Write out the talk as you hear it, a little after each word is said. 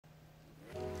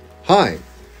Hi,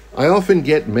 I often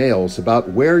get mails about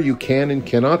where you can and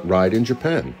cannot ride in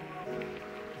Japan.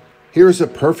 Here's a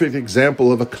perfect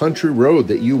example of a country road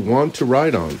that you want to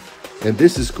ride on, and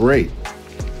this is great.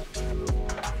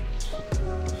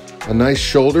 A nice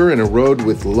shoulder and a road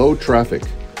with low traffic.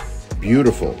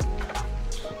 Beautiful.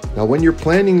 Now when you're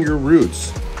planning your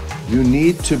routes, you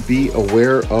need to be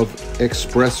aware of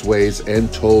expressways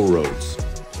and toll roads.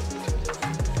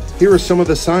 Here are some of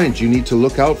the signs you need to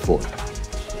look out for.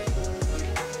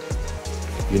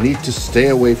 You need to stay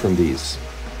away from these.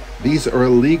 These are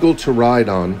illegal to ride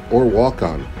on or walk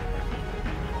on.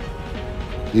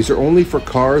 These are only for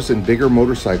cars and bigger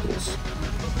motorcycles.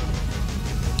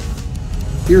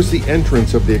 Here's the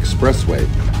entrance of the expressway.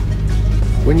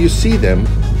 When you see them,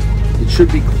 it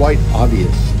should be quite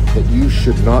obvious that you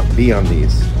should not be on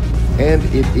these, and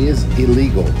it is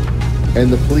illegal,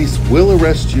 and the police will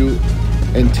arrest you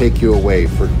and take you away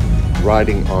for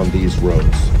riding on these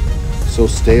roads. So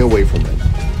stay away from them.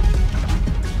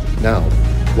 Now,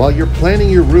 while you're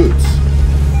planning your routes,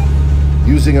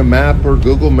 using a map or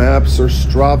Google Maps or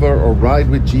Strava or Ride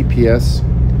with GPS,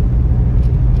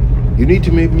 you need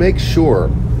to make sure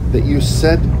that you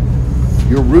set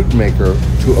your route maker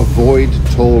to avoid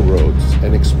toll roads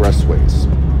and expressways.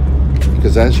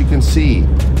 Because as you can see,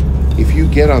 if you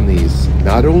get on these,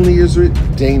 not only is it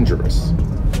dangerous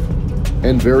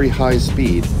and very high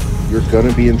speed, you're going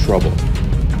to be in trouble.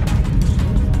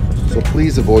 So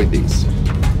please avoid these.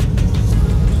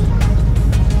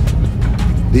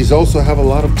 These also have a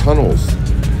lot of tunnels,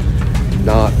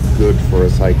 not good for a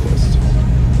cyclist.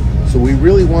 So we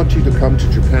really want you to come to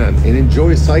Japan and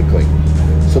enjoy cycling.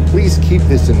 So please keep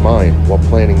this in mind while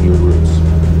planning your routes.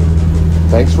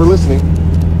 Thanks for listening.